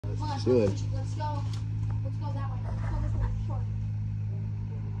See you later. Let's go that way. Let's go this way. Short.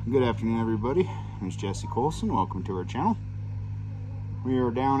 Good afternoon, everybody. My name's Jesse Colson. Welcome to our channel. We are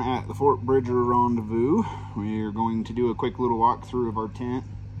down at the Fort Bridger Rendezvous. We are going to do a quick little walkthrough of our tent.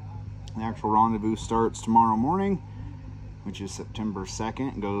 The actual rendezvous starts tomorrow morning, which is September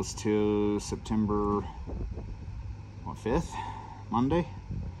 2nd. It goes to September 5th, Monday.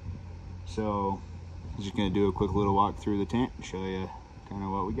 So I'm just going to do a quick little walk through the tent and show you kind of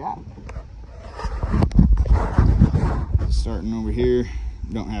what we got. Starting over here,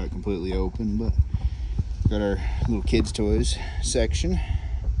 don't have it completely open, but got our little kids' toys section.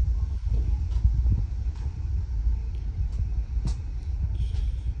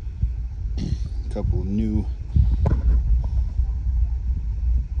 A couple of new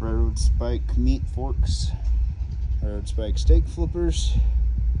railroad spike meat forks, railroad spike steak flippers.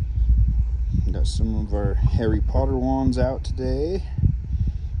 Got some of our Harry Potter wands out today,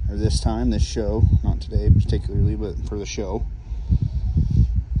 or this show, not today particularly, but for the show.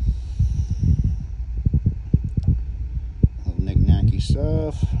 Little knick-knacky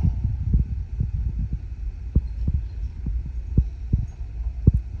stuff.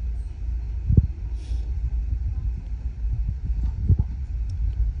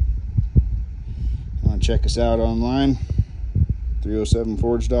 You want to check us out online,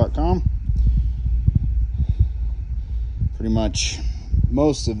 307forge.com. Pretty much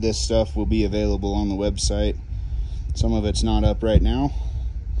most of this stuff will be available on the website. Some of it's not up right now.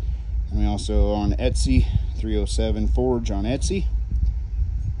 And we also on Etsy, 307 Forge on Etsy.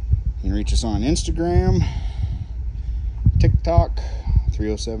 You can reach us on Instagram, TikTok,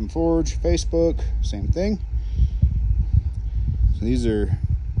 307 Forge, Facebook, same thing. So these are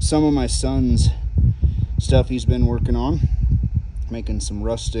some of my son's stuff he's been working on, making some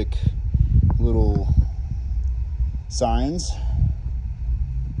rustic little signs,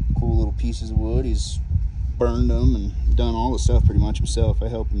 cool little pieces of wood. He's burned them and done all the stuff pretty much himself. I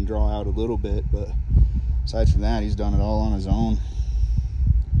helped him draw out a little bit, but aside from that, he's done it all on his own.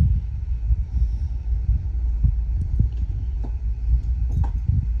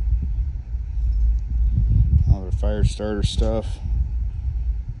 All our fire starter stuff.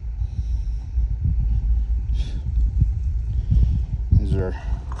 These are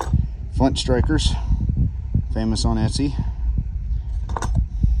flint strikers, famous on Etsy.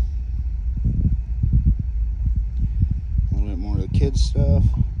 A little bit more of the kids stuff.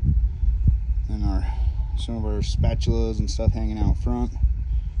 And some of our spatulas and stuff hanging out front.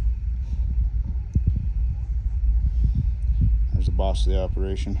 There's the boss of the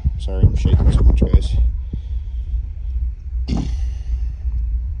operation. Sorry I'm shaking so much, guys.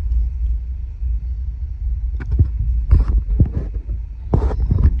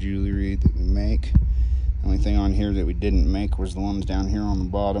 Jewelry that we make. The only thing on here that we didn't make was the ones down here on the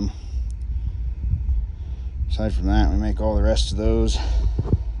bottom. Aside from that, we make all the rest of those.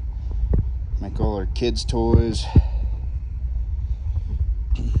 Make all our kids' toys.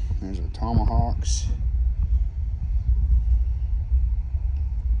 There's our tomahawks.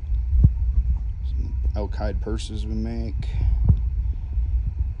 Some elk hide purses we make.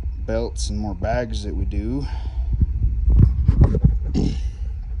 Belts and more bags that we do.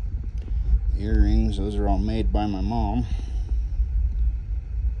 Earrings, those are all made by my mom.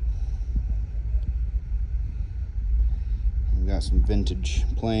 We've got some vintage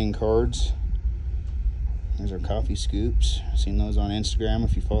playing cards. There's our coffee scoops. Seen those on Instagram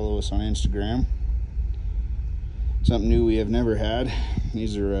if you follow us on Instagram. Something new we have never had.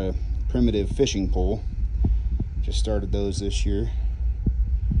 These are a primitive fishing pole. Just started those this year.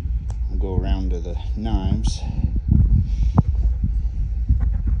 We'll go around to the knives.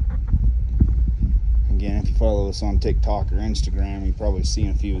 Again, if you follow us on TikTok or Instagram, you've probably seen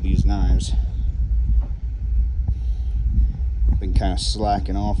a few of these knives. Been kind of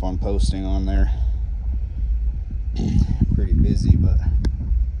slacking off on posting on there. Pretty busy, but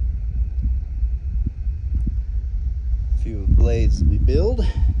a few blades that we build.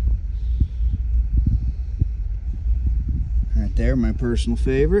 Right there, my personal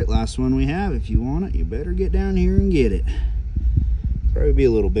favorite. Last one we have. If you want it, you better get down here and get it. Probably be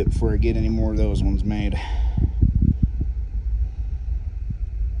a little bit before I get any more of those ones made.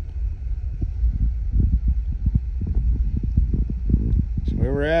 So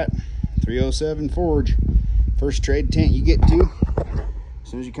where we're at, 307 Forge. First trade tent you get to. As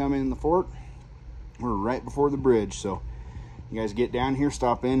soon as you come in the fort, we're right before the bridge. So you guys get down here,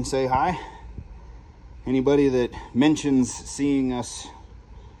 stop in, say hi. Anybody that mentions seeing us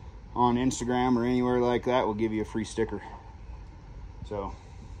on Instagram or anywhere like that will give you a free sticker. So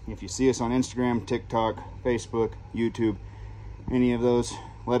if you see us on Instagram, TikTok, Facebook, YouTube, any of those,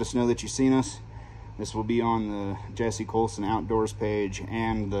 let us know that you've seen us. This will be on the Jesse Colson Outdoors page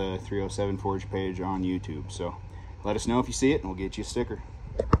and the 307 Forge page on YouTube. So let us know if you see it and we'll get you a sticker.